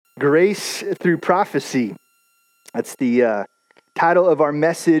Grace Through Prophecy. That's the title of our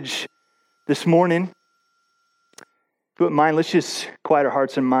message this morning. If you wouldn't mind, let's just quiet our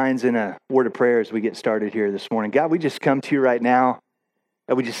hearts and minds in a word of prayer as we get started here this morning. God, we just come to you right now,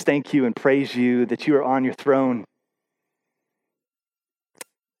 and we just thank you and praise you that you are on your throne.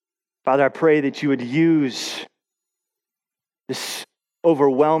 Father, I pray that you would use this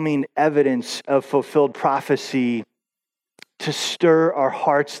overwhelming evidence of fulfilled prophecy to stir our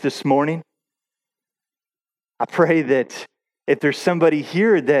hearts this morning. I pray that if there's somebody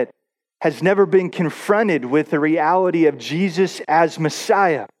here that has never been confronted with the reality of Jesus as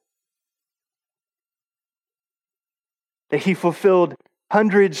Messiah, that he fulfilled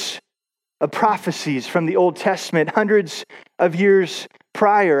hundreds of prophecies from the Old Testament, hundreds of years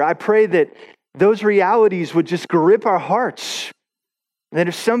prior, I pray that those realities would just grip our hearts. And that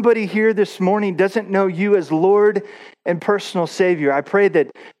if somebody here this morning doesn't know you as Lord and personal Savior, I pray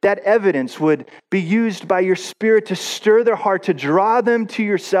that that evidence would be used by your Spirit to stir their heart, to draw them to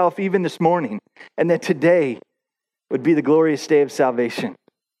yourself even this morning, and that today would be the glorious day of salvation.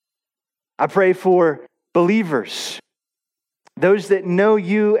 I pray for believers, those that know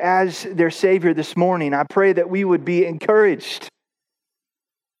you as their Savior this morning. I pray that we would be encouraged,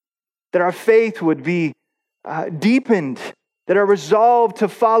 that our faith would be deepened, that our resolve to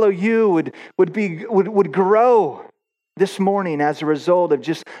follow you would grow this morning as a result of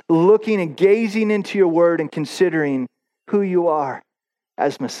just looking and gazing into your word and considering who you are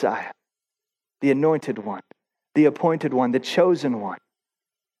as Messiah, the anointed one, the appointed one, the chosen one.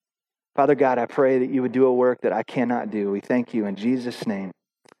 Father God, I pray that you would do a work that I cannot do. We thank you in Jesus' name.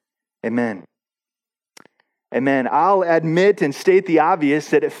 Amen. Amen. I'll admit and state the obvious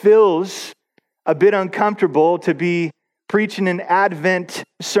that it feels a bit uncomfortable to be preaching an Advent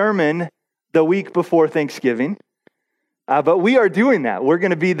sermon the week before Thanksgiving. But we are doing that. We're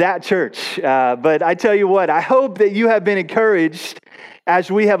going to be that church. But I tell you what, I hope that you have been encouraged as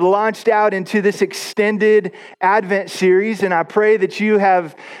we have launched out into this extended Advent series. And I pray that you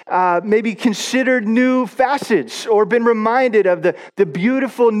have maybe considered new facets or been reminded of the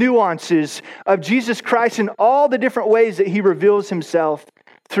beautiful nuances of Jesus Christ and all the different ways that he reveals himself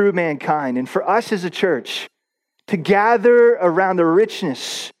through mankind. And for us as a church, to gather around the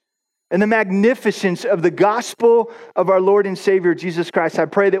richness and the magnificence of the gospel of our Lord and Savior, Jesus Christ, I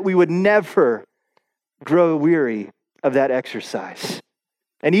pray that we would never grow weary of that exercise.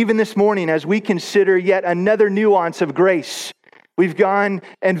 And even this morning, as we consider yet another nuance of grace, we've gone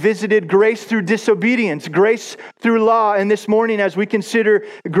and visited grace through disobedience, grace through law. And this morning, as we consider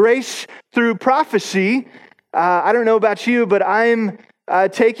grace through prophecy, I don't know about you, but I'm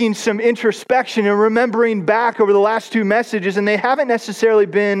taking some introspection and remembering back over the last two messages, and they haven't necessarily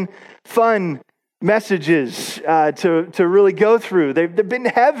been fun messages to really go through. They've been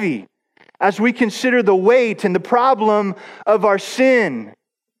heavy as we consider the weight and the problem of our sin,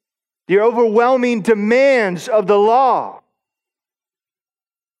 the overwhelming demands of the law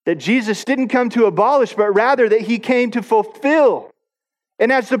that Jesus didn't come to abolish, but rather that he came to fulfill.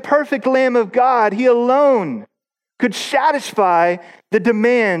 And as the perfect Lamb of God, he alone could satisfy the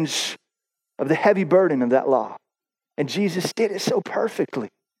demands of the heavy burden of that law. And Jesus did it so perfectly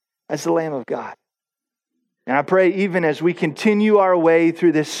as the Lamb of God. And I pray even as we continue our way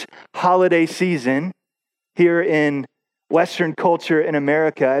through this holiday season here in Western culture in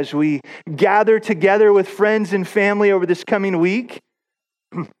America, as we gather together with friends and family over this coming week,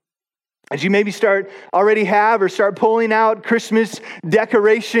 as you maybe start pulling out Christmas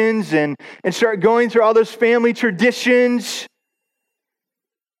decorations and start going through all those family traditions,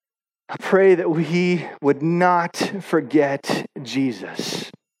 I pray that we would not forget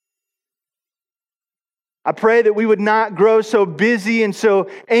Jesus. I pray that we would not grow so busy and so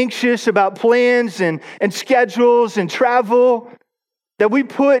anxious about plans and schedules and travel that we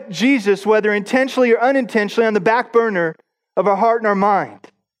put Jesus, whether intentionally or unintentionally, on the back burner of our heart and our mind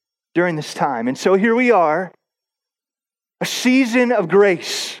during this time. And so here we are, a season of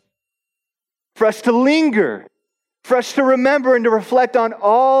grace for us to linger, for us to remember and to reflect on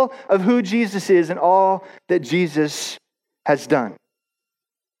all of who Jesus is and all that Jesus has done.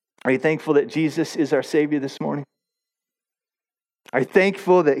 Are you thankful that Jesus is our Savior this morning? Are you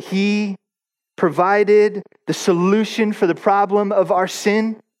thankful that he provided the solution for the problem of our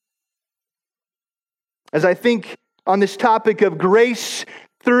sin? As I think on this topic of grace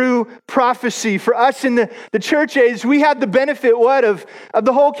through prophecy. For us in the church age, we have the benefit, of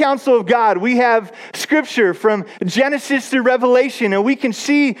the whole counsel of God. We have Scripture from Genesis through Revelation, and we can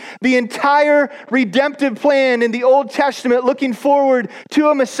see the entire redemptive plan in the Old Testament looking forward to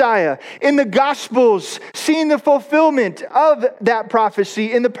a Messiah. In the Gospels, seeing the fulfillment of that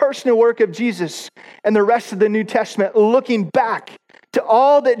prophecy in the personal work of Jesus, and the rest of the New Testament looking back to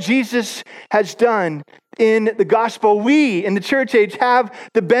all that Jesus has done in the gospel. We in the church age have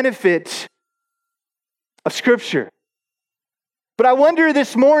the benefit of Scripture. But I wonder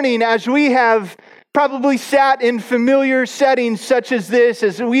this morning, as we have probably sat in familiar settings such as this,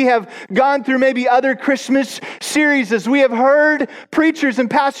 as we have gone through maybe other Christmas series, as we have heard preachers and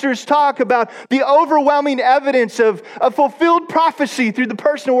pastors talk about the overwhelming evidence of fulfilled prophecy through the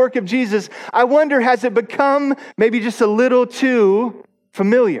personal work of Jesus, I wonder, has it become maybe just a little too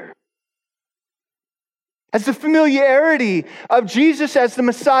familiar? As the familiarity of Jesus as the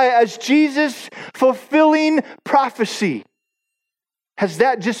Messiah, as Jesus fulfilling prophecy, has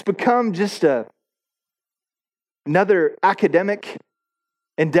that just become just another academic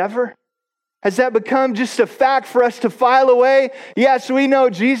endeavor? Has that become just a fact for us to file away? Yes, we know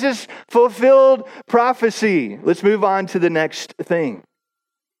Jesus fulfilled prophecy. Let's move on to the next thing.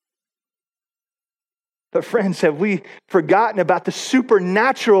 But friends, have we forgotten about the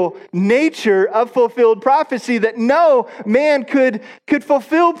supernatural nature of fulfilled prophecy, that no man could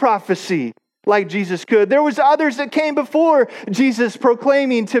fulfill prophecy like Jesus could? There was others that came before Jesus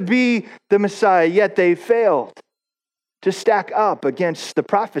proclaiming to be the Messiah, yet they failed to stack up against the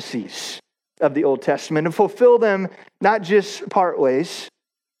prophecies of the Old Testament and fulfill them, not just part ways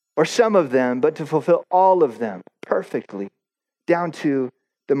or some of them, but to fulfill all of them perfectly, down to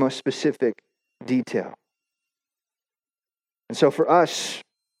the most specific detail. And so for us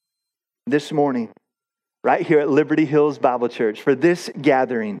this morning, right here at Liberty Hills Bible Church, for this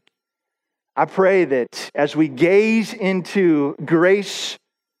gathering, I pray that as we gaze into grace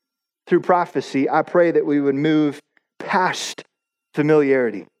through prophecy, I pray that we would move past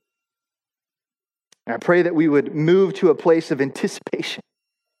familiarity. And I pray that we would move to a place of anticipation.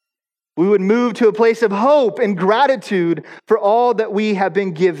 We would move to a place of hope and gratitude for all that we have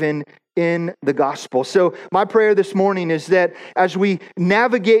been given in the gospel. So my prayer this morning is that as we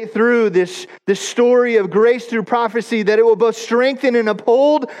navigate through this story of grace through prophecy, that it will both strengthen and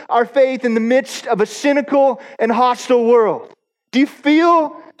uphold our faith in the midst of a cynical and hostile world. Do you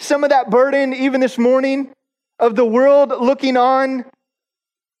feel some of that burden even this morning of the world looking on?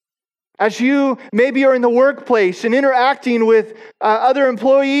 As you maybe are in the workplace and interacting with other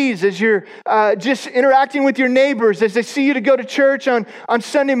employees, as you're just interacting with your neighbors, as they see you to go to church on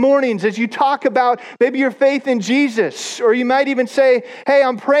Sunday mornings, as you talk about maybe your faith in Jesus, or you might even say, hey,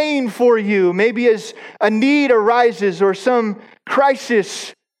 I'm praying for you, maybe as a need arises or some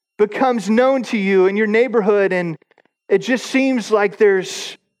crisis becomes known to you in your neighborhood, and it just seems like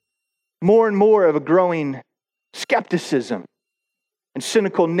there's more and more of a growing skepticism and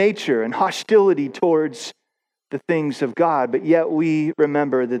cynical nature and hostility towards the things of God. But yet we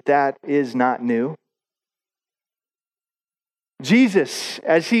remember that that is not new. Jesus,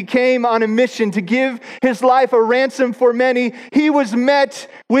 as he came on a mission to give his life a ransom for many, he was met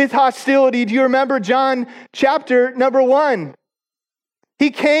with hostility. Do you remember John chapter number 1?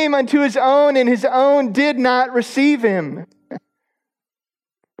 He came unto his own, and his own did not receive him.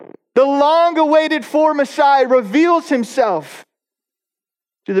 The long-awaited for Messiah reveals himself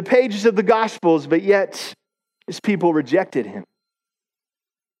through the pages of the Gospels, but yet his people rejected him.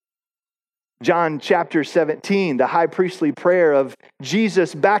 John chapter 17, the high priestly prayer of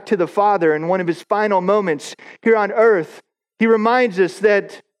Jesus back to the Father in one of his final moments here on earth, he reminds us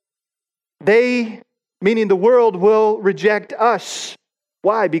that they, meaning the world, will reject us.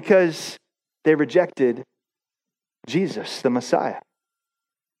 Why? Because they rejected Jesus, the Messiah.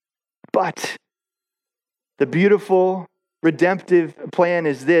 But the beautiful redemptive plan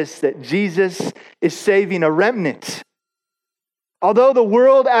is this, that Jesus is saving a remnant. Although the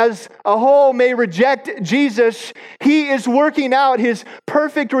world as a whole may reject Jesus, he is working out his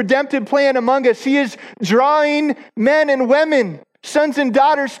perfect redemptive plan among us. He is drawing men and women, sons and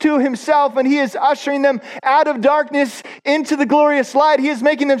daughters to himself, and he is ushering them out of darkness into the glorious light. He is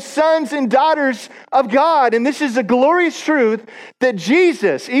making them sons and daughters of God. And this is a glorious truth that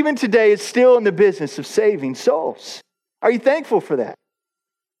Jesus, even today, is still in the business of saving souls. Are you thankful for that?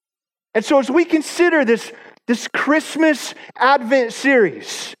 And so as we consider this Christmas Advent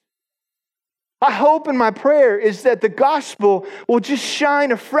series, my hope and my prayer is that the gospel will just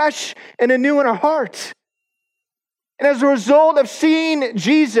shine afresh and anew in our hearts. And as a result of seeing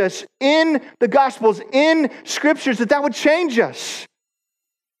Jesus in the Gospels, in Scriptures, that would change us.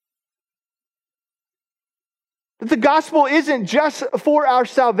 That the gospel isn't just for our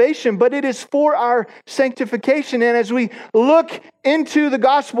salvation, but it is for our sanctification. And as we look into the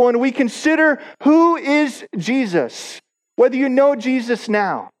gospel and we consider who is Jesus, whether you know Jesus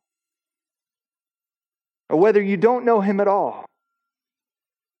now or whether you don't know him at all,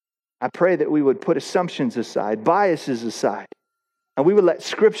 I pray that we would put assumptions aside, biases aside, and we would let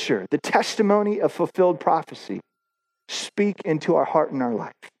Scripture, the testimony of fulfilled prophecy, speak into our heart and our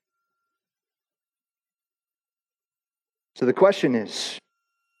life. So the question is,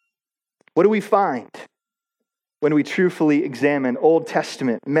 what do we find when we truthfully examine Old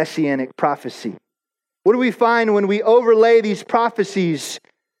Testament messianic prophecy? What do we find when we overlay these prophecies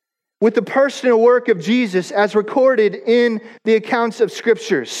with the personal work of Jesus as recorded in the accounts of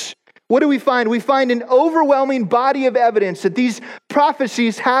Scriptures? What do we find? We find an overwhelming body of evidence that these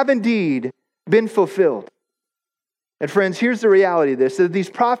prophecies have indeed been fulfilled. And friends, here's the reality of this, that these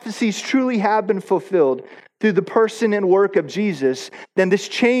prophecies truly have been fulfilled through the person and work of Jesus, then this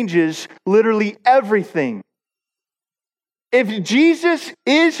changes literally everything. If Jesus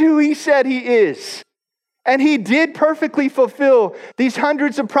is who he said he is, and he did perfectly fulfill these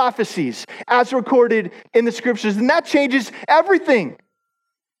hundreds of prophecies as recorded in the Scriptures, then that changes everything.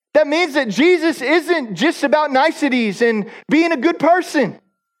 That means that Jesus isn't just about niceties and being a good person.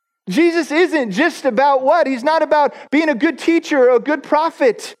 Jesus isn't just about what? He's not about being a good teacher or a good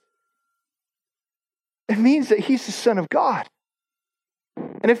prophet. It means that he's the Son of God.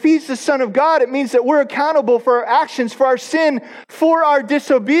 And if he's the Son of God, it means that we're accountable for our actions, for our sin, for our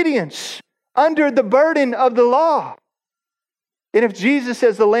disobedience, under the burden of the law. And if Jesus,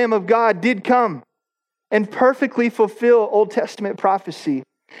 as the Lamb of God, did come and perfectly fulfill Old Testament prophecy,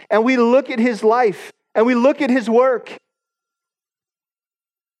 and we look at his life, and we look at his work,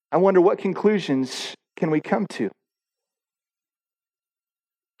 I wonder what conclusions can we come to?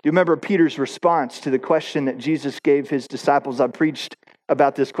 Do you remember Peter's response to the question that Jesus gave his disciples? I've preached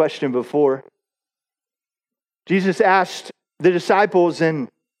about this question before. Jesus asked the disciples and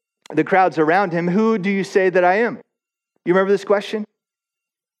the crowds around him, "Who do you say that I am?" You remember this question?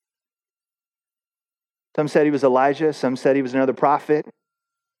 Some said he was Elijah. Some said he was another prophet.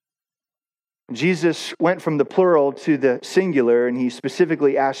 Jesus went from the plural to the singular, and he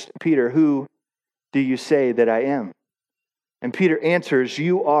specifically asked Peter, "Who do you say that I am?" And Peter answers,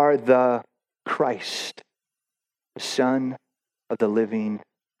 "You are the Christ, the Son of the living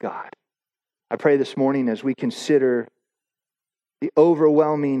God." I pray this morning as we consider the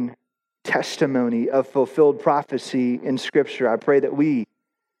overwhelming testimony of fulfilled prophecy in Scripture, I pray that we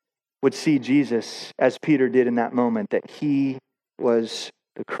would see Jesus as Peter did in that moment, that he was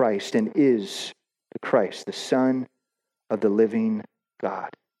the Christ and is the Christ, the Son of the living God.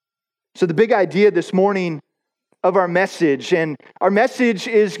 So the big idea this morning of our message, and our message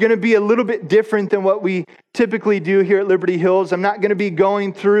is going to be a little bit different than what we typically do here at Liberty Hills. I'm not going to be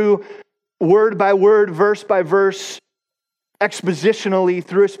going through word by word, verse by verse, expositionally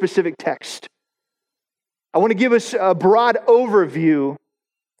through a specific text. I want to give us a broad overview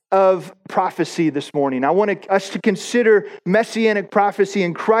of prophecy this morning. I want us to consider messianic prophecy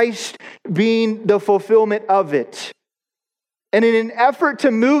and Christ being the fulfillment of it. And in an effort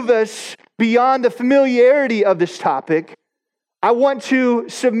to move us beyond the familiarity of this topic, I want to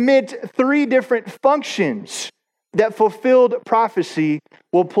submit 3 different functions that fulfilled prophecy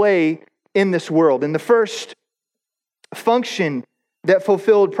will play in this world. And the first function that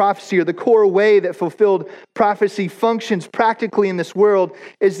fulfilled prophecy, or the core way that fulfilled prophecy functions practically in this world,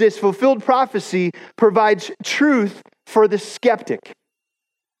 is this: fulfilled prophecy provides truth for the skeptic.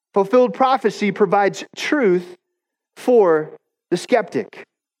 Fulfilled prophecy provides truth for the skeptic.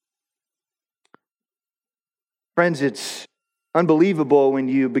 Friends, it's unbelievable when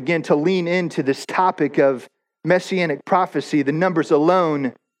you begin to lean into this topic of messianic prophecy. The numbers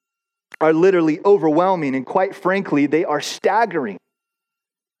alone are literally overwhelming, and quite frankly, they are staggering.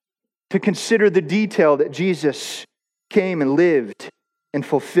 To consider the detail that Jesus came and lived and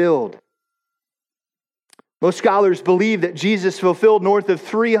fulfilled. Most scholars believe that Jesus fulfilled north of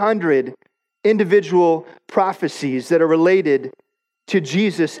 300 individual prophecies that are related to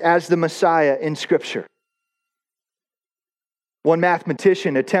Jesus as the Messiah in Scripture. One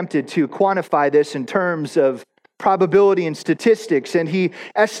mathematician attempted to quantify this in terms of probability and statistics, and he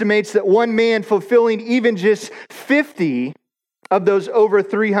estimates that one man fulfilling even just 50 of those over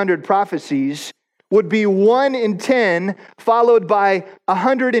 300 prophecies would be 1 in 10, followed by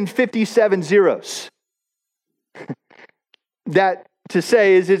 157 zeros. That to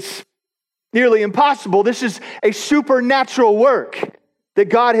say is it's nearly impossible. This is a supernatural work that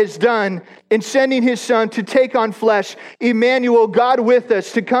God has done in sending his Son to take on flesh, Emmanuel, God with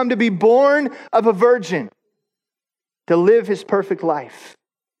us, to come to be born of a virgin, to live his perfect life,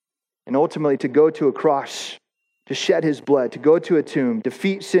 and ultimately to go to a cross, to shed his blood, to go to a tomb,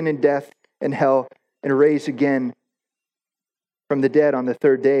 defeat sin and death and hell, and raise again from the dead on the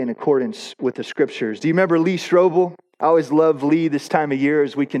third day in accordance with the Scriptures. Do you remember Lee Strobel? I always love Lee this time of year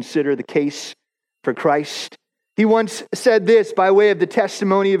as we consider the case for Christ. He once said this by way of the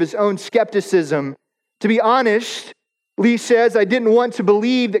testimony of his own skepticism. To be honest, Lee says, I didn't want to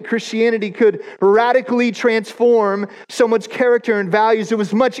believe that Christianity could radically transform someone's character and values. It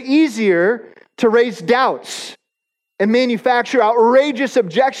was much easier to raise doubts and manufacture outrageous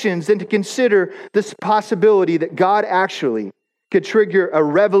objections than to consider this possibility that God actually could trigger a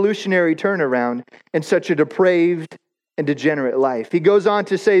revolutionary turnaround in such a depraved and degenerate life. He goes on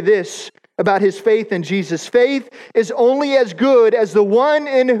to say this about his faith in Jesus. Faith is only as good as the one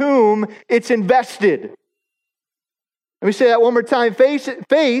in whom it's invested. Let me say that one more time.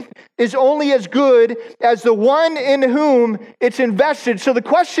 Faith is only as good as the one in whom it's invested. So the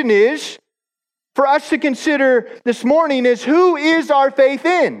question is, for us to consider this morning is, who is our faith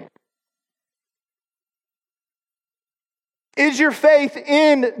in? Is your faith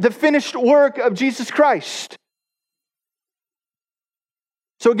in the finished work of Jesus Christ?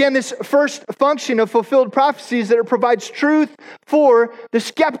 So again, this first function of fulfilled prophecy is that it provides truth for the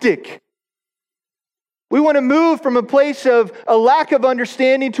skeptic. We want to move from a place of a lack of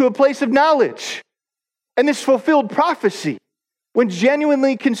understanding to a place of knowledge. And this fulfilled prophecy, when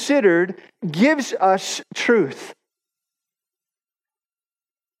genuinely considered, gives us truth.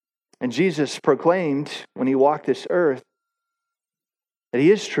 And Jesus proclaimed when he walked this earth that he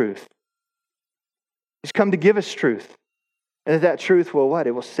is truth. He's come to give us truth. And that truth will what?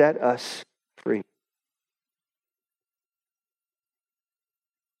 It will set us free.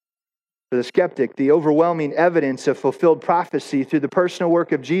 For the skeptic, the overwhelming evidence of fulfilled prophecy through the personal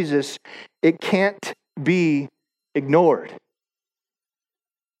work of Jesus, it can't be ignored.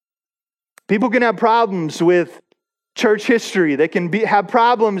 People can have problems with church history. They can have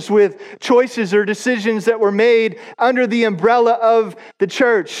problems with choices or decisions that were made under the umbrella of the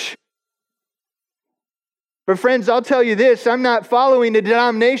church. But friends, I'll tell you this, I'm not following a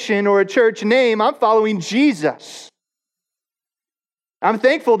denomination or a church name. I'm following Jesus. I'm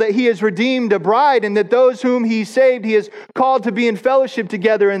thankful that he has redeemed a bride and that those whom he saved, he has called to be in fellowship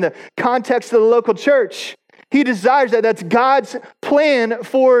together in the context of the local church. He desires that. That's God's plan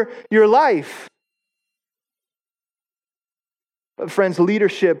for your life. But friends,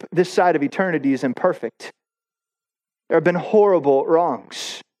 leadership this side of eternity is imperfect. There have been horrible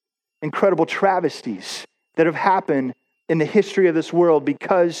wrongs, incredible travesties that have happened in the history of this world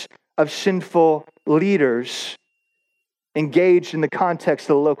because of sinful leaders engaged in the context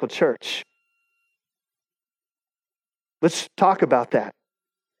of the local church. Let's talk about that.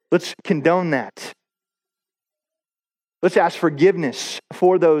 Let's condone that. Let's ask forgiveness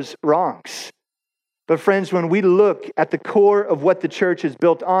for those wrongs. But friends, when we look at the core of what the church is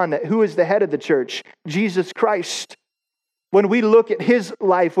built on, that who is the head of the church? Jesus Christ. When we look at his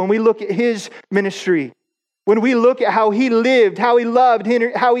life, when we look at his ministry, when we look at how he lived, how he loved,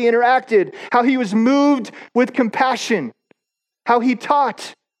 how he interacted, how he was moved with compassion, how he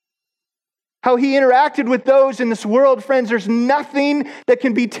taught, how he interacted with those in this world, friends, there's nothing that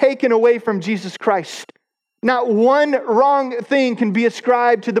can be taken away from Jesus Christ. Not one wrong thing can be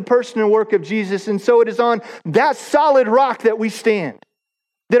ascribed to the person and work of Jesus. And so it is on that solid rock that we stand.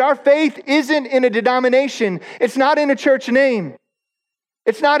 That our faith isn't in a denomination. It's not in a church name.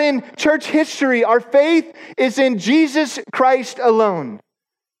 It's not in church history. Our faith is in Jesus Christ alone.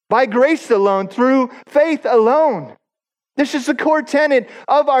 By grace alone, through faith alone. This is the core tenet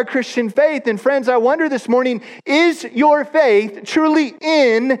of our Christian faith. And friends, I wonder this morning, is your faith truly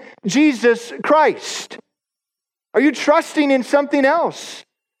in Jesus Christ? Are you trusting in something else?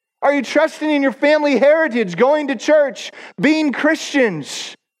 Are you trusting in your family heritage, going to church, being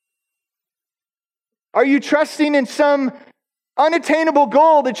Christians? Are you trusting in some unattainable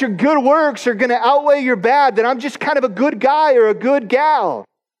goal that your good works are going to outweigh your bad, that I'm just kind of a good guy or a good gal?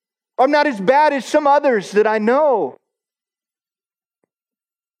 Or I'm not as bad as some others that I know?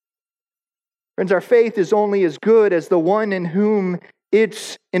 Friends, our faith is only as good as the one in whom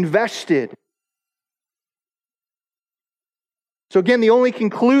it's invested. So again, the only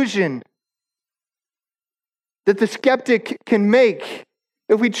conclusion that the skeptic can make,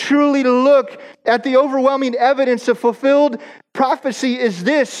 if we truly look at the overwhelming evidence of fulfilled prophecy, is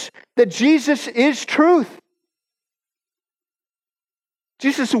this, that Jesus is truth.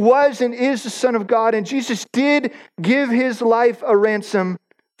 Jesus was and is the Son of God, and Jesus did give his life a ransom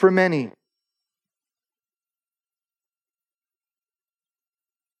for many.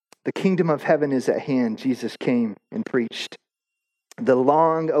 The kingdom of heaven is at hand. Jesus came and preached. The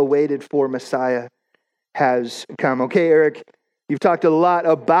long-awaited for Messiah has come. Okay, Eric, you've talked a lot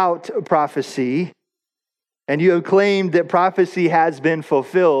about prophecy, and you have claimed that prophecy has been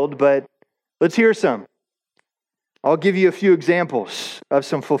fulfilled, but let's hear some. I'll give you a few examples of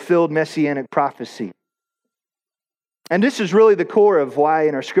some fulfilled messianic prophecy. And this is really the core of why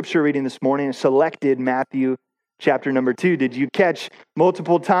in our scripture reading this morning I selected Matthew chapter number 2. Did you catch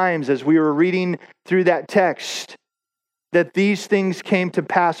multiple times as we were reading through that text that these things came to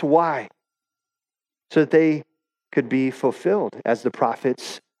pass? Why? So that they could be fulfilled as the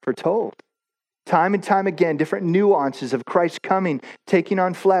prophets foretold. Time and time again, different nuances of Christ coming, taking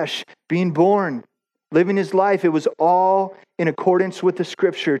on flesh, being born, living his life. It was all in accordance with the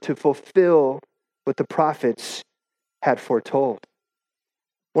scripture to fulfill what the prophets had foretold.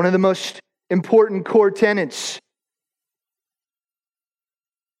 One of the most important core tenets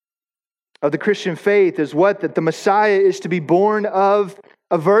of the Christian faith is what? That the Messiah is to be born of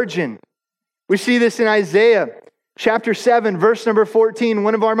a virgin. We see this in Isaiah chapter 7, verse number 14,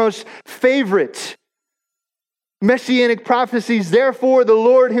 one of our most favorite messianic prophecies. Therefore, the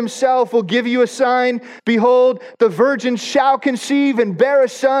Lord himself will give you a sign. Behold, the virgin shall conceive and bear a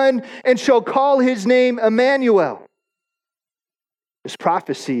son and shall call his name Emmanuel. This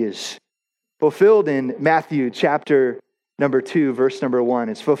prophecy is fulfilled in Matthew chapter number 2, verse number 1.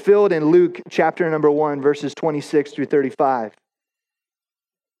 It's fulfilled in Luke chapter number 1, verses 26 through 35.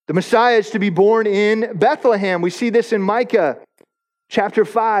 The Messiah is to be born in Bethlehem. We see this in Micah chapter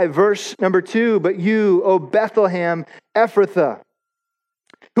 5, verse number 2. But you, O Bethlehem Ephrathah,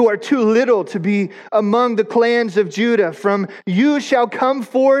 who are too little to be among the clans of Judah, from you shall come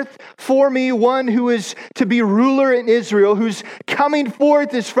forth for me one who is to be ruler in Israel, whose coming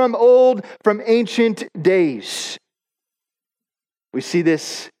forth is from old, from ancient days. We see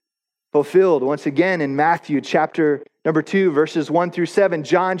this fulfilled once again in Matthew chapter number 2, verses 1 through 7,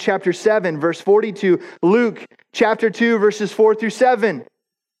 John chapter 7, verse 42, Luke chapter 2, verses 4 through 7.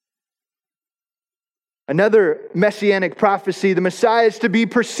 Another messianic prophecy, the Messiah is to be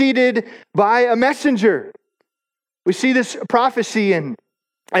preceded by a messenger. We see this prophecy in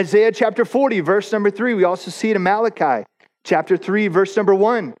Isaiah chapter 40, verse number 3. We also see it in Malachi chapter 3, verse number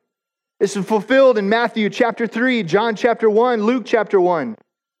 1. This is fulfilled in Matthew chapter 3, John chapter 1, Luke chapter 1.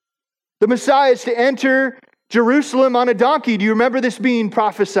 The Messiah is to enter Jerusalem on a donkey. Do you remember this being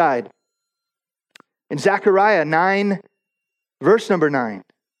prophesied? In Zechariah 9, verse number 9.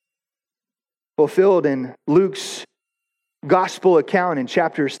 Fulfilled in Luke's gospel account in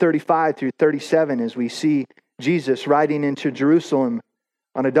chapters 35 through 37 as we see Jesus riding into Jerusalem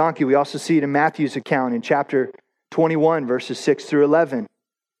on a donkey. We also see it in Matthew's account in chapter 21, verses 6 through 11. It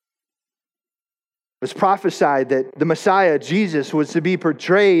was prophesied that the Messiah, Jesus, was to be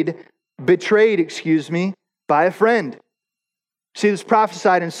betrayed, by a friend. See this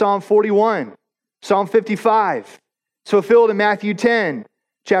prophesied in Psalm 41, Psalm 55. It's fulfilled in Matthew 10,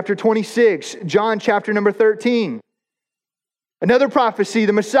 chapter 26, John chapter number 13. Another prophecy,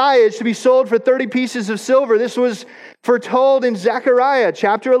 the Messiah is to be sold for 30 pieces of silver. This was foretold in Zechariah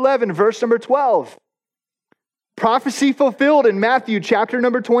chapter 11, verse number 12. Prophecy fulfilled in Matthew chapter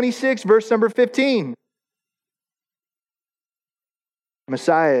number 26, verse number 15.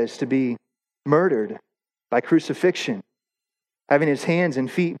 Messiah is to be murdered by crucifixion, having his hands and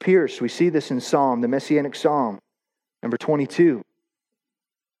feet pierced. We see this in Psalm, the Messianic Psalm, number 22.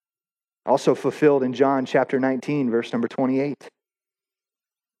 Also fulfilled in John chapter 19, verse number 28.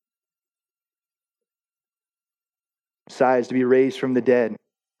 Messiah is to be raised from the dead.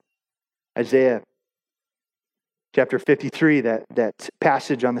 Isaiah chapter 53, that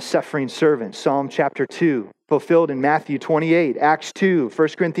passage on the suffering servant. Psalm chapter 2, fulfilled in Matthew 28, Acts 2, 1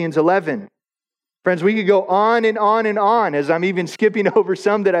 Corinthians 11. Friends, we could go on and on and on as I'm even skipping over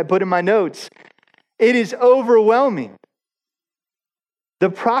some that I put in my notes. It is overwhelming.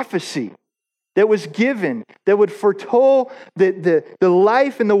 The prophecy that was given that would foretold the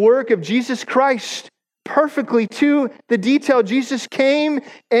life and the work of Jesus Christ perfectly to the detail. Jesus came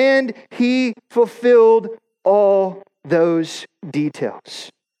and he fulfilled all those details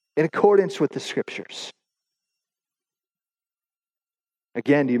in accordance with the scriptures.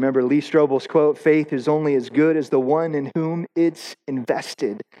 Again, do you remember Lee Strobel's quote, faith is only as good as the one in whom it's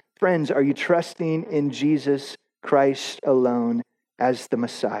invested? Friends, are you trusting in Jesus Christ alone as the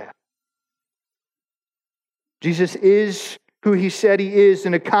Messiah? Jesus is who he said he is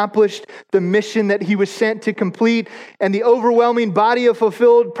and accomplished the mission that he was sent to complete. And the overwhelming body of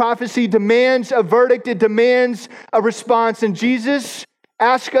fulfilled prophecy demands a verdict. It demands a response. And Jesus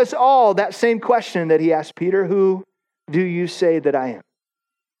asks us all that same question that he asked Peter, who do you say that I am?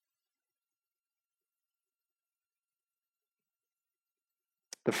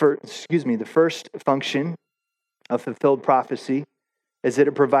 The first function of fulfilled prophecy is that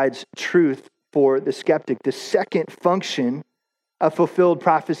it provides truth for the skeptic. The second function of fulfilled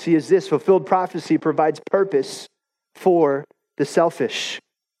prophecy is this: fulfilled prophecy provides purpose for the selfish.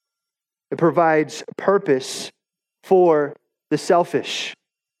 It provides purpose for the selfish.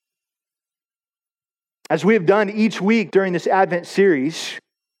 As we have done each week during this Advent series,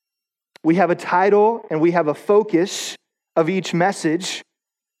 we have a title and we have a focus of each message,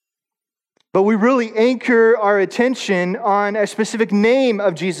 but we really anchor our attention on a specific name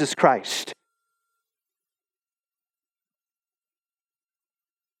of Jesus Christ.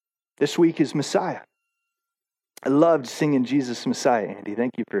 This week is Messiah. I loved singing Jesus Messiah, Andy.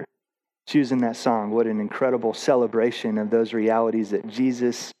 Thank you for choosing that song. What an incredible celebration of those realities that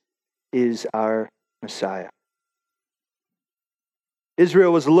Jesus is our Messiah.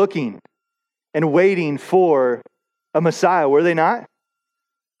 Israel was looking and waiting for a Messiah, were they not?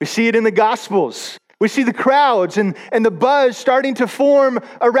 We see it in the Gospels. We see the crowds and the buzz starting to form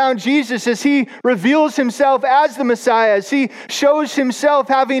around Jesus as he reveals himself as the Messiah, as he shows himself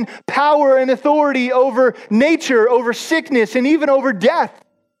having power and authority over nature, over sickness, and even over death.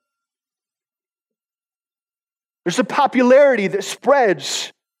 There's a popularity that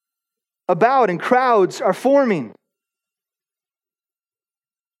spreads about and crowds are forming.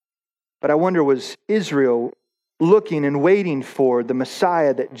 But I wonder, was Israel looking and waiting for the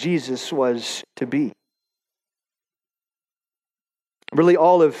Messiah that Jesus was to be? Really,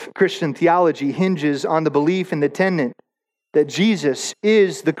 all of Christian theology hinges on the belief and the tenet that Jesus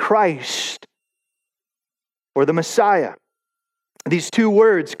is the Christ or the Messiah. These two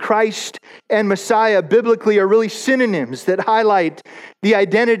words, Christ and Messiah, biblically are really synonyms that highlight the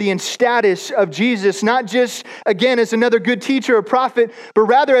identity and status of Jesus, not just, again, as another good teacher or prophet, but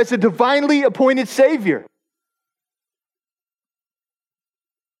rather as a divinely appointed Savior.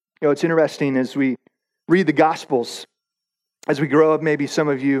 You know, it's interesting as we read the Gospels, as we grow up, maybe some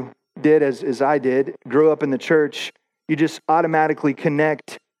of you did, as I did, grew up in the church, you just automatically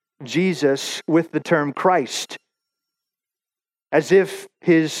connect Jesus with the term Christ, as if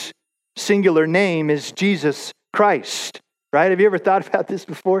his singular name is Jesus Christ, right? Have you ever thought about this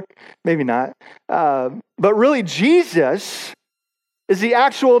before? Maybe not. But really, Jesus is the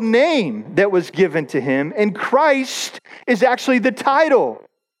actual name that was given to him, and Christ is actually the title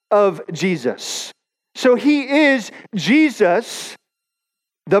of Jesus. So he is Jesus,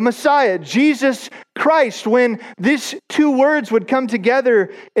 the Messiah, Jesus Christ. When these two words would come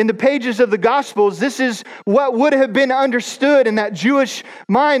together in the pages of the Gospels, this is what would have been understood in that Jewish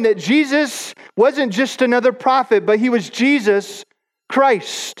mind, that Jesus wasn't just another prophet, but he was Jesus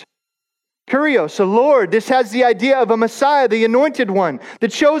Christ. Kurios, a Lord. This has the idea of a Messiah, the anointed one, the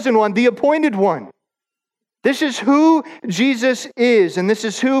chosen one, the appointed one. This is who Jesus is, and this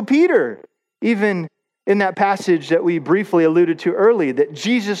is who Peter, even in that passage that we briefly alluded to earlier,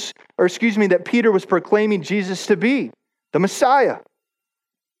 that Peter was proclaiming Jesus to be, the Messiah.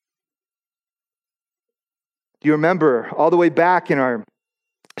 Do you remember all the way back in our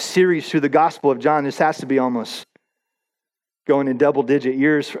series through the Gospel of John, this has to be almost going in double-digit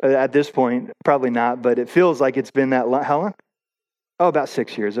years at this point, probably not, but it feels like it's been that long. How long? Oh, about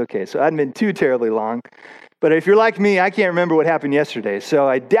 6 years. Okay, so it hadn't been too terribly long. But if you're like me, I can't remember what happened yesterday. So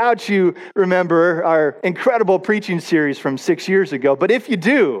I doubt you remember our incredible preaching series from 6 years ago. But if you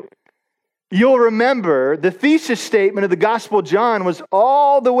do, you'll remember the thesis statement of the Gospel of John was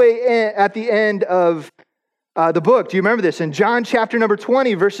all the way at the end of the book. Do you remember this? In John chapter number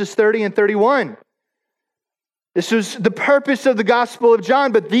 20, verses 30 and 31. This was the purpose of the Gospel of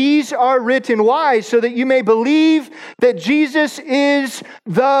John. But these are written, why? So that you may believe that Jesus is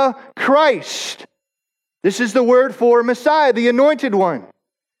the Christ. This is the word for Messiah, the anointed one.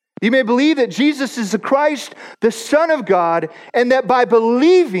 You may believe that Jesus is the Christ, the Son of God, and that by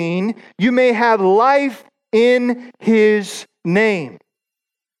believing you may have life in his name.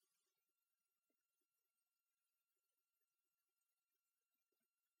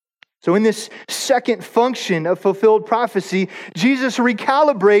 So in this second function of fulfilled prophecy, Jesus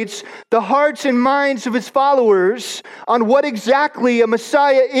recalibrates the hearts and minds of his followers on what exactly a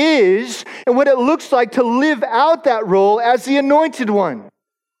Messiah is and what it looks like to live out that role as the anointed one.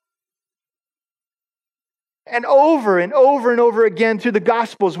 And over and over and over again through the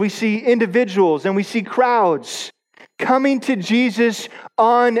Gospels, we see individuals and we see crowds coming to Jesus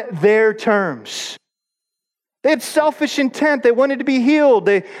on their terms. They had selfish intent. They wanted to be healed.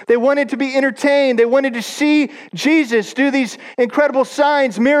 They wanted to be entertained. They wanted to see Jesus do these incredible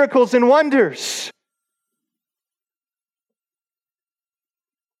signs, miracles, and wonders.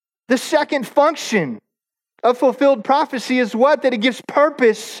 The second function of fulfilled prophecy is what? That it gives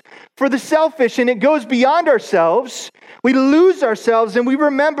purpose for the selfish, and it goes beyond ourselves. We lose ourselves and we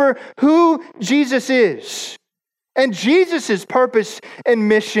remember who Jesus is. And Jesus' purpose and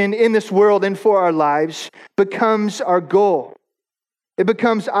mission in this world and for our lives becomes our goal. It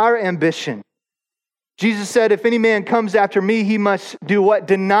becomes our ambition. Jesus said, if any man comes after me, he must do what?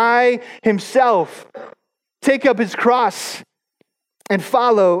 Deny himself, take up his cross, and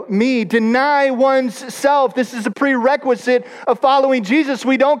follow me. Deny one's self. This is a prerequisite of following Jesus.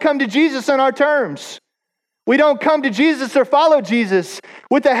 We don't come to Jesus on our terms. We don't come to Jesus or follow Jesus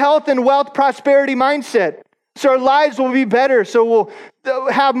with a health and wealth prosperity mindset. So our lives will be better. So we'll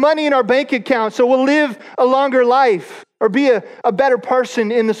have money in our bank account. So we'll live a longer life or be a better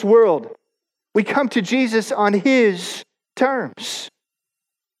person in this world. We come to Jesus on his terms.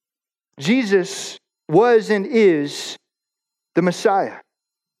 Jesus was and is the Messiah.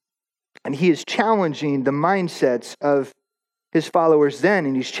 And he is challenging the mindsets of his followers then,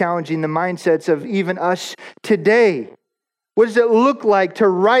 and he's challenging the mindsets of even us today. What does it look like to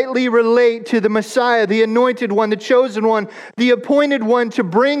rightly relate to the Messiah, the anointed one, the chosen one, the appointed one to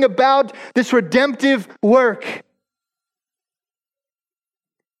bring about this redemptive work?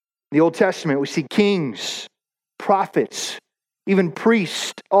 In the Old Testament, we see kings, prophets, even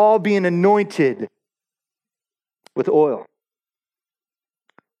priests, all being anointed with oil.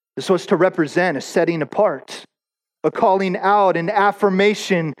 This was to represent a setting apart, a calling out, an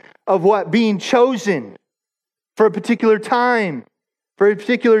affirmation of what? Being chosen for a particular time, for a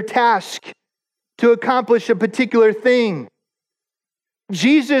particular task, to accomplish a particular thing.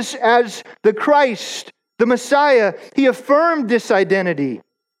 Jesus, as the Christ, the Messiah, he affirmed this identity,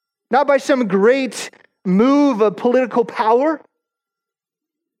 not by some great move of political power,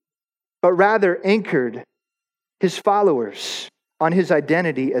 but rather anchored his followers on his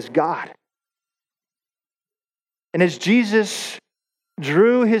identity as God. And as Jesus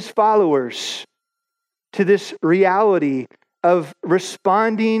drew his followers to this reality of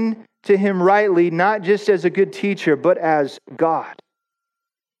responding to him rightly, not just as a good teacher, but as God,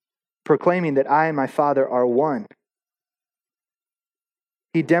 proclaiming that I and my Father are one,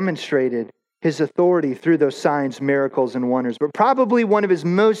 he demonstrated his authority through those signs, miracles, and wonders. But probably one of his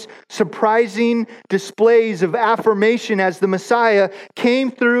most surprising displays of affirmation as the Messiah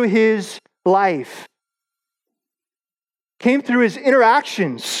came through his life, came through his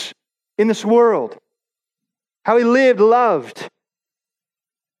interactions in this world. How he lived, loved.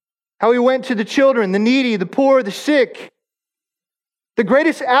 How he went to the children, the needy, the poor, the sick. The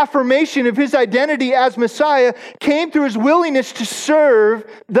greatest affirmation of his identity as Messiah came through his willingness to serve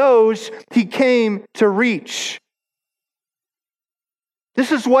those he came to reach.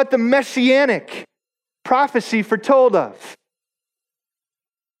 This is what the messianic prophecy foretold of.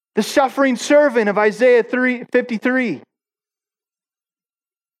 The suffering servant of Isaiah 53.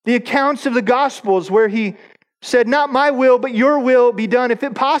 The accounts of the Gospels where he said, not my will, but your will be done. If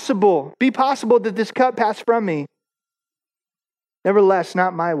it be possible that this cup pass from me. Nevertheless,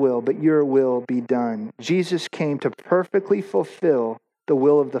 not my will, but your will be done. Jesus came to perfectly fulfill the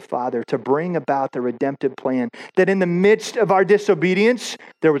will of the Father, to bring about the redemptive plan. That in the midst of our disobedience,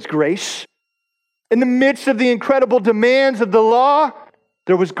 there was grace. In the midst of the incredible demands of the law,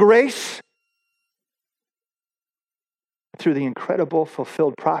 there was grace. Through the incredible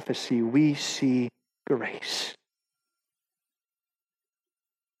fulfilled prophecy, we see grace.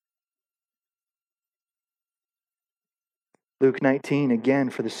 Luke 19,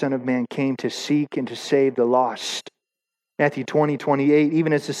 again, for the Son of Man came to seek and to save the lost. Matthew 20:28,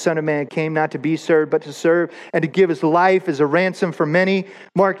 even as the Son of Man came not to be served, but to serve and to give his life as a ransom for many.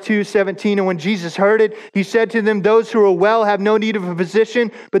 Mark 2:17, and when Jesus heard it, he said to them, those who are well have no need of a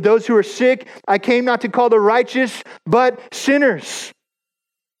physician, but those who are sick, I came not to call the righteous, but sinners.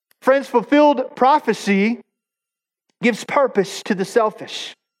 Friends, fulfilled prophecy gives purpose to the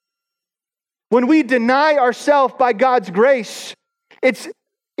selfish. When we deny ourselves by God's grace, it's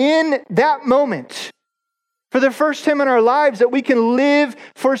in that moment, for the first time in our lives, that we can live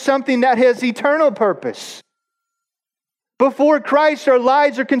for something that has eternal purpose. Before Christ, our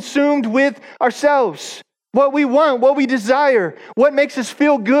lives are consumed with ourselves. What we want, what we desire, what makes us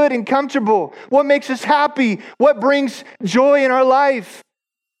feel good and comfortable, what makes us happy, what brings joy in our life.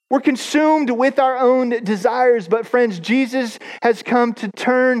 We're consumed with our own desires, but friends, Jesus has come to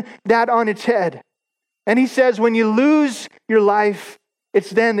turn that on its head. And he says, when you lose your life, it's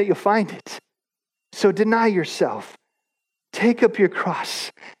then that you'll find it. So deny yourself, take up your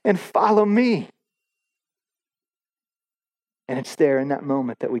cross, and follow me. And it's there in that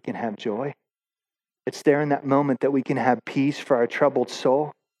moment that we can have joy. It's there in that moment that we can have peace for our troubled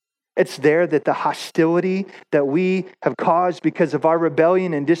soul. It's there that the hostility that we have caused because of our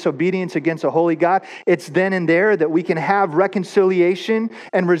rebellion and disobedience against a holy God, it's then and there that we can have reconciliation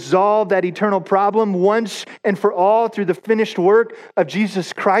and resolve that eternal problem once and for all through the finished work of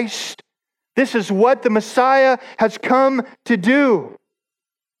Jesus Christ. This is what the Messiah has come to do.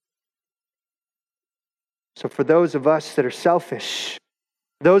 So for those of us that are selfish,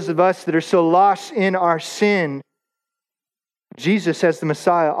 those of us that are so lost in our sin, Jesus as the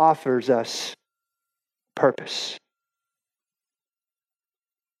Messiah offers us purpose.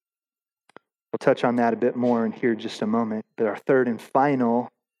 We'll touch on that a bit more in here just a moment. But our third and final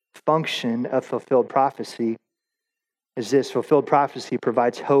function of fulfilled prophecy is this. Fulfilled prophecy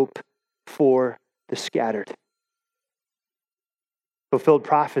provides hope for the scattered. Fulfilled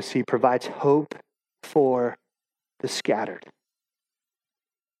prophecy provides hope for the scattered.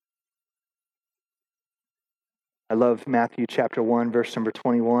 I love Matthew chapter 1, verse number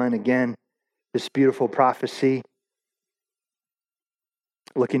 21. Again, this beautiful prophecy.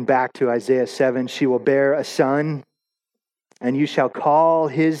 Looking back to Isaiah 7, she will bear a son, and you shall call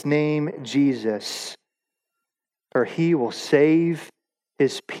his name Jesus, for he will save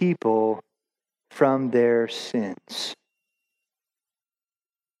his people from their sins.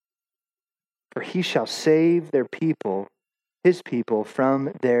 For he shall save their people, his people,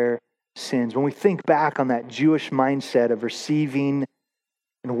 from their sins. When we think back on that Jewish mindset of receiving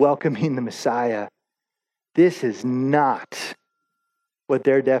and welcoming the Messiah, this is not what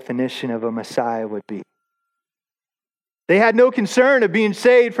their definition of a Messiah would be. They had no concern of being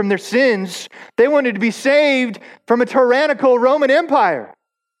saved from their sins. They wanted to be saved from a tyrannical Roman Empire.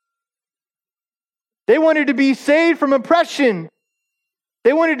 They wanted to be saved from oppression.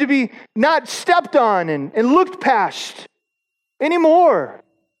 They wanted to be not stepped on and looked past anymore.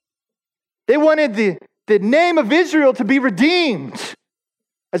 They wanted the name of Israel to be redeemed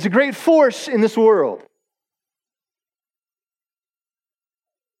as a great force in this world.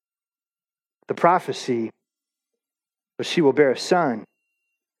 The prophecy was she will bear a son.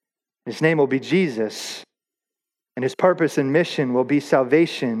 His name will be Jesus, and his purpose and mission will be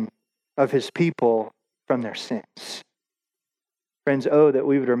salvation of his people from their sins. Friends, oh, that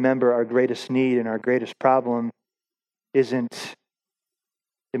we would remember our greatest need and our greatest problem isn't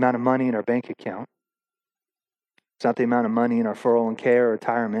the amount of money in our bank account. It's not the amount of money in our 401k or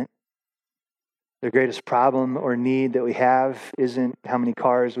retirement. The greatest problem or need that we have isn't how many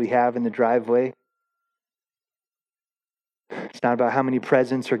cars we have in the driveway. It's not about how many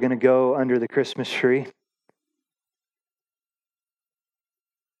presents are going to go under the Christmas tree.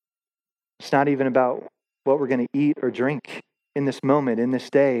 It's not even about what we're going to eat or drink in this moment, in this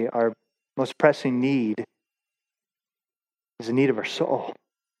day. Our most pressing need is the need of our soul.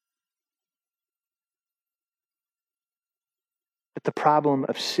 But the problem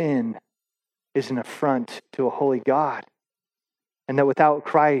of sin is an affront to a holy God. And that without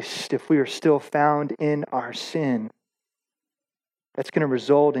Christ, if we are still found in our sin, that's going to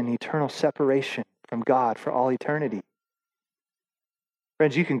result in eternal separation from God for all eternity.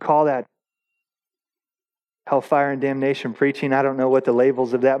 Friends, you can call that hellfire and damnation preaching. I don't know what the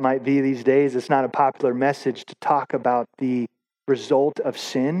labels of that might be these days. It's not a popular message to talk about the result of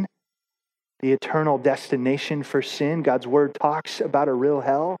sin, the eternal destination for sin. God's word talks about a real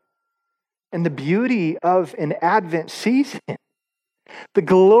hell. And the beauty of an Advent season, the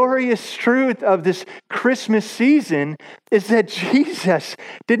glorious truth of this Christmas season is that Jesus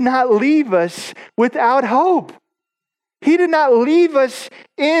did not leave us without hope. He did not leave us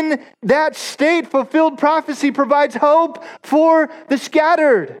in that state. Fulfilled prophecy provides hope for the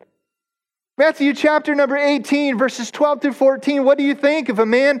scattered. Matthew chapter number 18, verses 12 through 14. What do you think? If a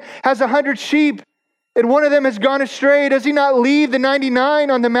man has 100 sheep and one of them has gone astray, does he not leave the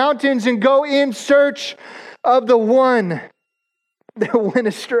 99 on the mountains and go in search of the one that went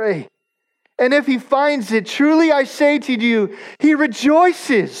astray? And if he finds it, truly I say to you, he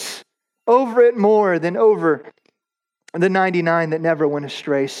rejoices over it more than over the 99 that never went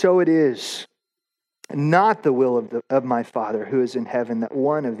astray. So it is not the will of my Father who is in heaven that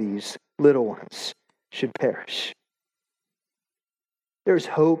one of these little ones should perish. There's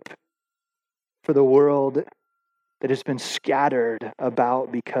hope for the world that has been scattered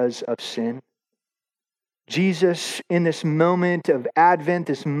about because of sin. Jesus, in this moment of Advent,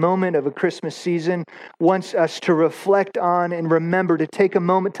 this moment of a Christmas season, wants us to reflect on and remember to take a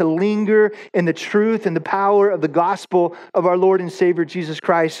moment to linger in the truth and the power of the gospel of our Lord and Savior Jesus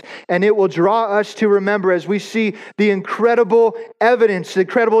Christ. And it will draw us to remember as we see the incredible evidence, the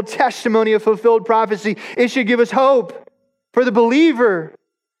incredible testimony of fulfilled prophecy. It should give us hope for the believer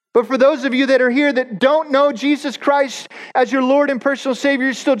But for those of you that are here that don't know Jesus Christ as your Lord and personal Savior,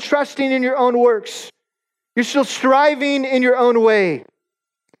 you're still trusting in your own works. You're still striving in your own way.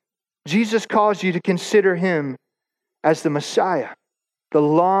 Jesus calls you to consider Him as the Messiah, the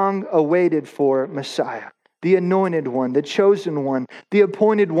long-awaited for Messiah, the anointed one, the chosen one, the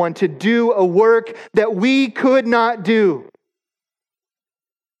appointed one to do a work that we could not do.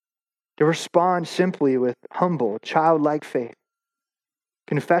 To respond simply with humble, childlike faith,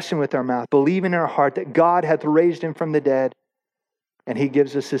 confessing with our mouth, believing in our heart that God hath raised Him from the dead, and He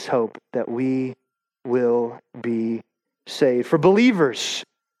gives us this hope that we will be saved. For believers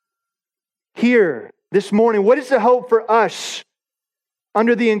here this morning, what is the hope for us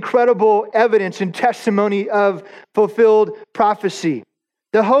under the incredible evidence and testimony of fulfilled prophecy?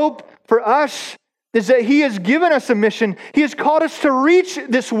 The hope for us is that He has given us a mission. He has called us to reach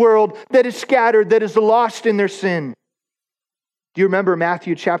this world that is scattered, that is lost in their sin. Do you remember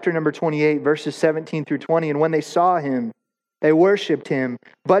Matthew chapter number 28, verses 17 through 20? And when they saw Him, they worshiped Him,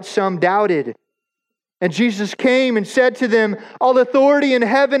 but some doubted. And Jesus came and said to them, all authority in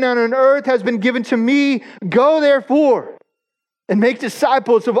heaven and on earth has been given to me. Go therefore and make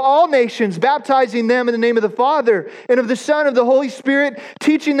disciples of all nations, baptizing them in the name of the Father and of the Son and of the Holy Spirit,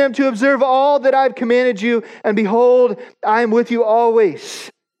 teaching them to observe all that I've commanded you. And behold, I am with you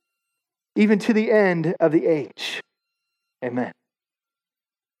always, even to the end of the age. Amen.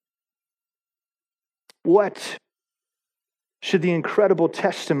 What should the incredible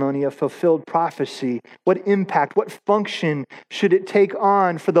testimony of fulfilled prophecy, what impact, what function should it take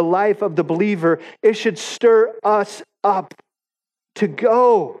on for the life of the believer? It should stir us up to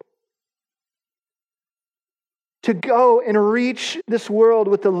go and reach this world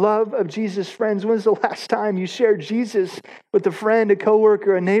with the love of Jesus. Friends, when's the last time you shared Jesus with a friend, a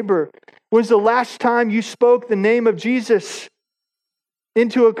coworker, a neighbor? When's the last time you spoke the name of Jesus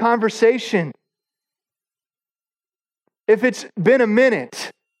into a conversation? If it's been a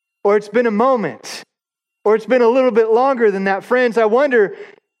minute, or it's been a moment, or it's been a little bit longer than that, friends, I wonder,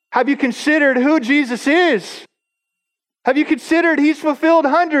 have you considered who Jesus is? Have you considered He's fulfilled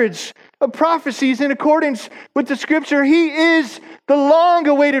hundreds of prophecies in accordance with the Scripture? He is the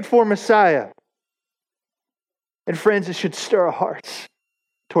long-awaited for Messiah. And friends, it should stir our hearts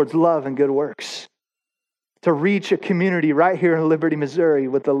towards love and good works, to reach a community right here in Liberty, Missouri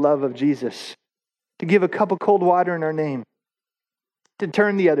with the love of Jesus, to give a cup of cold water in our name, to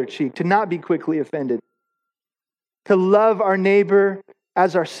turn the other cheek, to not be quickly offended, to love our neighbor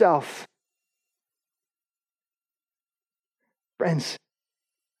as ourself. Friends,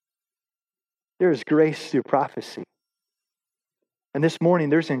 there is grace through prophecy. And this morning,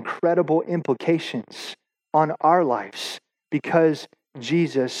 there's incredible implications on our lives because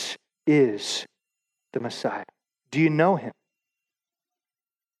Jesus is the Messiah. Do you know Him?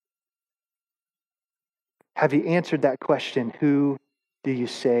 Have you answered that question? Who do you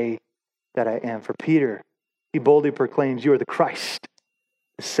say that I am? For Peter, he boldly proclaims, you are the Christ,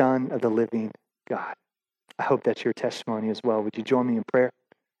 the Son of the living God. I hope that's your testimony as well. Would you join me in prayer?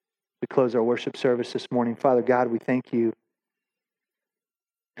 We close our worship service this morning. Father God, we thank you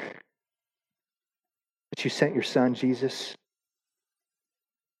that you sent your Son, Jesus,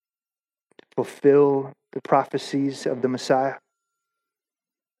 to fulfill the prophecies of the Messiah.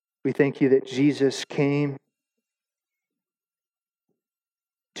 We thank you that Jesus came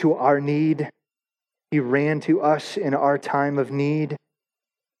to our need. He ran to us in our time of need.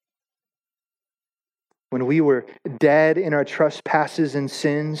 When we were dead in our trespasses and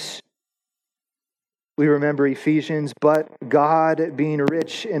sins, we remember Ephesians, but God, being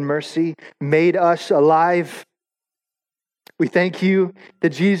rich in mercy, made us alive. We thank you that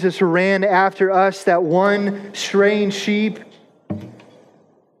Jesus ran after us, that one straying sheep.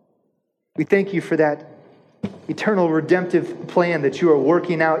 We thank you for that eternal redemptive plan that you are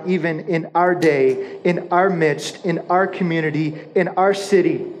working out even in our day, in our midst, in our community, in our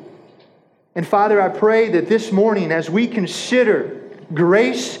city. And Father, I pray that this morning as we consider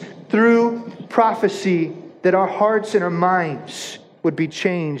grace through prophecy, that our hearts and our minds would be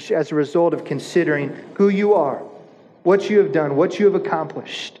changed as a result of considering who you are, what you have done, what you have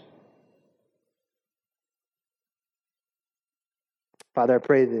accomplished. Father, I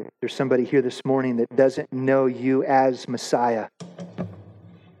pray that there's somebody here this morning that doesn't know you as Messiah,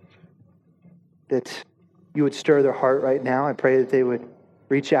 that you would stir their heart right now. I pray that they would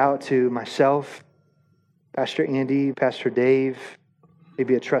reach out to myself, Pastor Andy, Pastor Dave,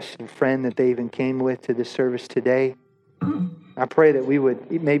 maybe a trusted friend that they even came with to this service today. I pray that we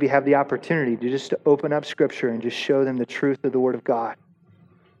would maybe have the opportunity to just open up Scripture and just show them the truth of the Word of God,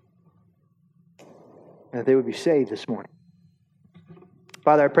 and that they would be saved this morning.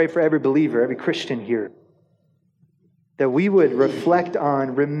 Father, I pray for every believer, every Christian here, that we would reflect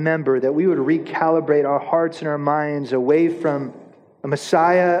on, remember, that we would recalibrate our hearts and our minds away from a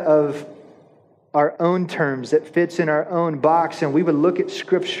Messiah of our own terms that fits in our own box, and we would look at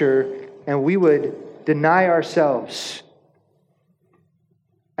Scripture and we would deny ourselves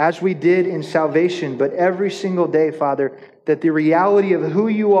as we did in salvation, but every single day, Father, that the reality of who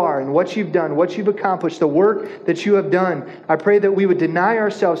you are and what you've done, what you've accomplished, the work that you have done, I pray that we would deny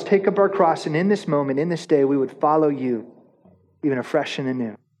ourselves, take up our cross, and in this moment, in this day, we would follow you, even afresh and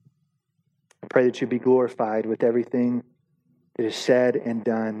anew. I pray that you be glorified with everything that is said and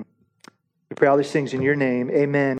done. We pray all these things in your name. Amen.